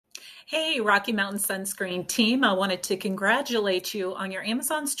Hey, Rocky Mountain Sunscreen team. I wanted to congratulate you on your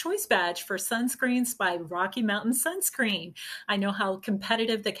Amazon's Choice Badge for Sunscreens by Rocky Mountain Sunscreen. I know how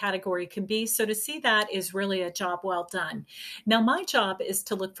competitive the category can be, so to see that is really a job well done. Now, my job is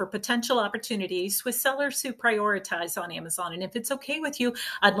to look for potential opportunities with sellers who prioritize on Amazon. And if it's okay with you,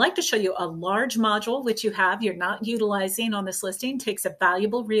 I'd like to show you a large module, which you're not utilizing on this listing, takes up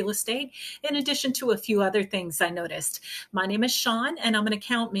valuable real estate, in addition to a few other things I noticed. My name is Sean, and I'm an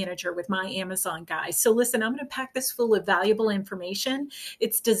account manager with my Amazon guys. So listen, I'm going to pack this full of valuable information.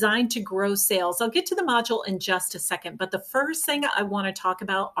 It's designed to grow sales. I'll get to the module in just a second, but the first thing I want to talk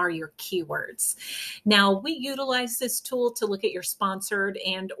about are your keywords. Now, we utilize this tool to look at your sponsored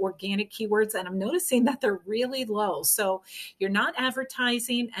and organic keywords, and I'm noticing that they're really low. So you're not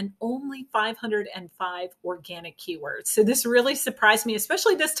advertising and only 505 organic keywords. So this really surprised me,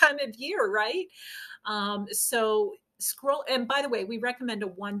 especially this time of year, right? So scroll, and by the way, we recommend a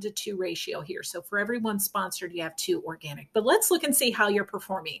 1-to-2 ratio here. So for every one sponsored, you have 2 organic. But let's look and see how you're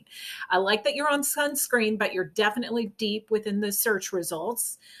performing. I like that you're on Sunscreen, but you're definitely deep within the search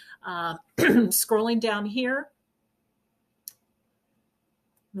results. Scrolling down here,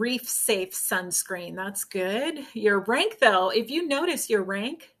 Reef Safe Sunscreen. That's good. Your rank, though, if you notice your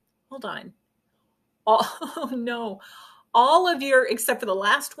rank, hold on. Oh, no. All of your, except for the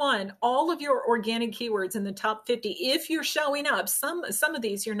last one, all of your organic keywords in the top 50, if you're showing up, some of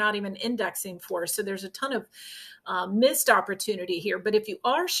these you're not even indexing for. So there's a ton of missed opportunity here. But if you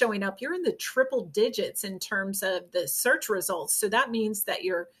are showing up, you're in the triple digits in terms of the search results. So that means that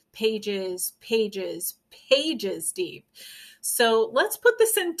you're pages deep. So let's put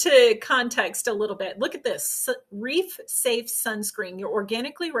this into context a little bit. Look at this. Reef Safe Sunscreen. You're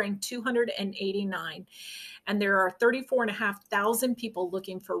organically ranked 289. And there are 34,500 people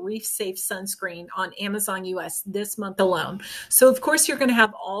looking for Reef Safe Sunscreen on Amazon US this month alone. So of course, you're going to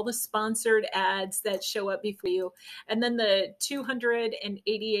have all the sponsored ads that show up before you, and then the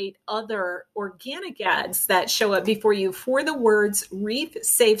 288 other organic ads that show up before you for the words Reef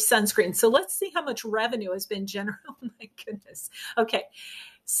Safe Sunscreen. So let's see how much revenue has been generated. Oh my goodness. Okay.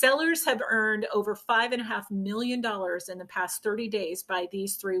 Sellers have earned over $5.5 million in the past 30 days by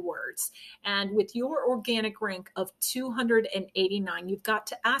these 3 words. And with your organic rank of 289, you've got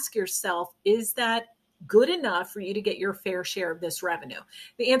to ask yourself, is that good enough for you to get your fair share of this revenue?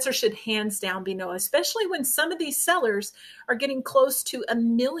 The answer should hands down be no, especially when some of these sellers are getting close to $1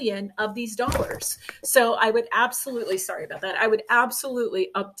 million of these dollars. So I would absolutely, sorry about that, I would absolutely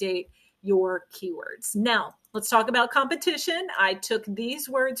update your keywords. Now, let's talk about competition. I took these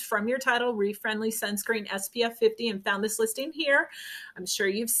words from your title, Reef Friendly Sunscreen SPF 50, and found this listing here. I'm sure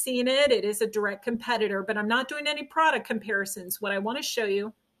you've seen it. It is a direct competitor, but I'm not doing any product comparisons. What I want to show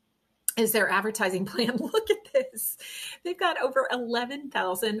you is their advertising plan. Look at this. They've got over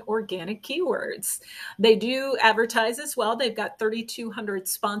 11,000 organic keywords. They do advertise as well. They've got 3,200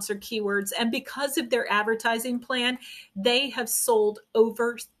 sponsored keywords. And because of their advertising plan, they have sold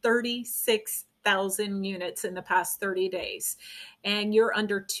over 36,000 units in the past 30 days, and you're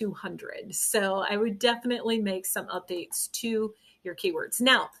under 200. So I would definitely make some updates to your keywords.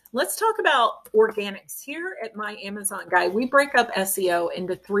 Now, let's talk about organics. Here at my Amazon Guide, we break up SEO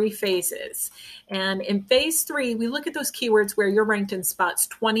into 3 phases. And in phase 3, we look at those keywords where you're ranked in spots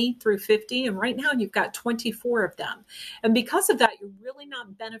 20 through 50. And right now you've got 24 of them. And because of that, you're really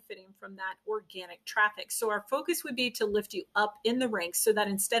not benefiting from that organic traffic. So our focus would be to lift you up in the ranks so that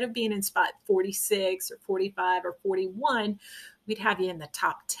instead of being in spot 46 or 45 or 41, we'd have you in the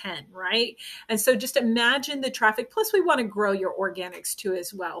top 10, right? And so just imagine the traffic. Plus, we want to grow your organics too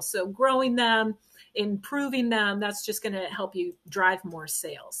as well. So growing them, improving them, that's just going to help you drive more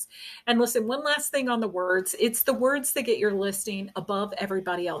sales. And listen, one last thing on the words. It's the words that get your listing above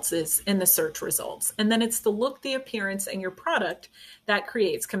everybody else's in the search results. And then it's the look, the appearance, and your product that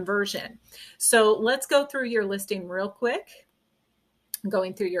creates conversion. So let's go through your listing real quick.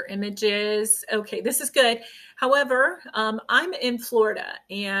 Going through your images. Okay, this is good. However, I'm in Florida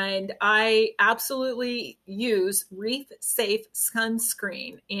and I absolutely use Reef Safe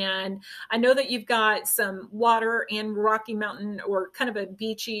Sunscreen. And I know that you've got some water and Rocky Mountain, or kind of a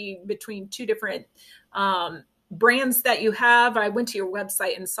beachy between 2 different brands that you have. I went to your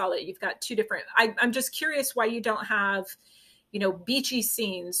website and saw that you've got 2 different. I'm just curious why you don't have, beachy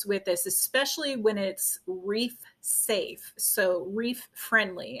scenes with this, especially when it's reef safe. So reef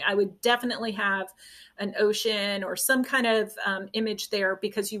friendly. I would definitely have an ocean or some kind of image there,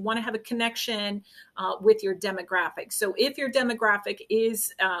 because you want to have a connection with your demographic. So if your demographic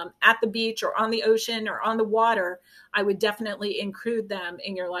is at the beach or on the ocean or on the water, I would definitely include them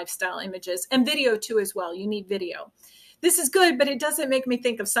in your lifestyle images, and video too as well. You need video. this is good, but it doesn't make me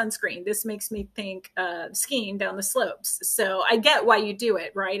think of sunscreen. This makes me think skiing down the slopes. So I get why you do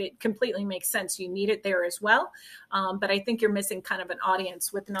it, right? It completely makes sense. You need it there as well. But I think you're missing kind of an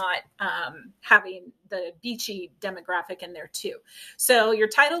audience with not having the beachy demographic in there too. So your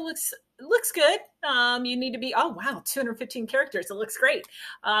title looks good. You need to be, oh, wow, 215 characters. It looks great.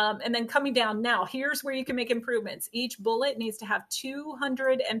 And then coming down now, here's where you can make improvements. Each bullet needs to have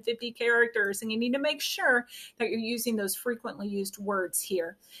 250 characters, and you need to make sure that you're using those frequently used words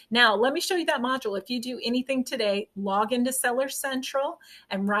here. Now, let me show you that module. If you do anything today, log into Seller Central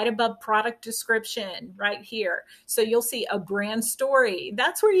and right above product description right here. So you'll see a brand story.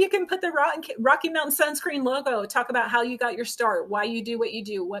 That's where you can put the Rocky Mountain Sunscreen logo, talk about how you got your start, why you do what you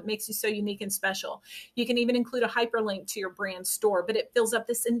do, what makes you so unique and special. You can even include a hyperlink to your brand store, but it fills up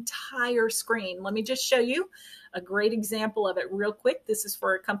this entire screen. Let me just show you a great example of it real quick. This is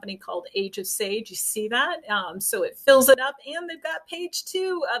for a company called Age of Sage. You see that? So it fills it up, and they've got page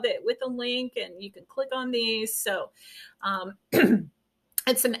 2 of it with a link, and you can click on these. So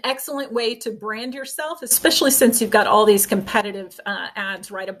it's an excellent way to brand yourself, especially since you've got all these competitive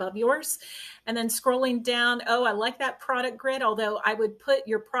ads right above yours. And then scrolling down, oh, I like that product grid, although I would put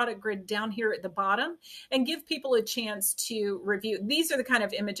your product grid down here at the bottom and give people a chance to review. These are the kind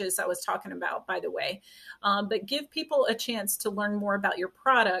of images I was talking about, by the way. But give people a chance to learn more about your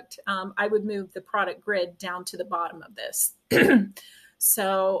product. I would move the product grid down to the bottom of this.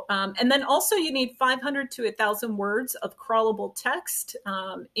 So, and then also you need 500 to 1,000 words of crawlable text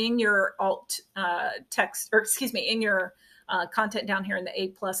in your alt text, or excuse me, in your content down here in the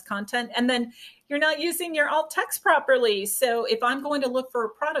A+ content. And then you're not using your alt text properly. So if I'm going to look for a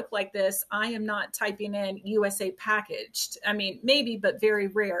product like this, I am not typing in USA packaged. I mean, maybe, but very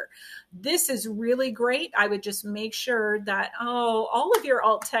rare. This is really great. I would just make sure that, all of your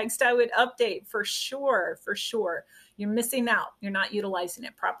alt text I would update for sure, for sure. You're missing out. You're not utilizing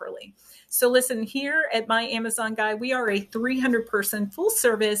it properly. So listen, here at My Amazon Guy, we are a 300-person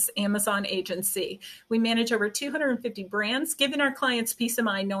full-service Amazon agency. We manage over 250 brands, giving our clients peace of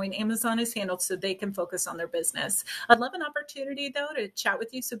mind knowing Amazon is handled so they can focus on their business. I'd love an opportunity, though, to chat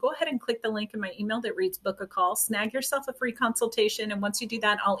with you. So go ahead and click the link in my email that reads book a call, snag yourself a free consultation. And once you do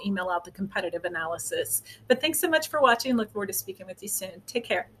that, I'll email out the competitive analysis. But thanks so much for watching. Look forward to speaking with you soon. Take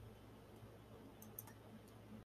care.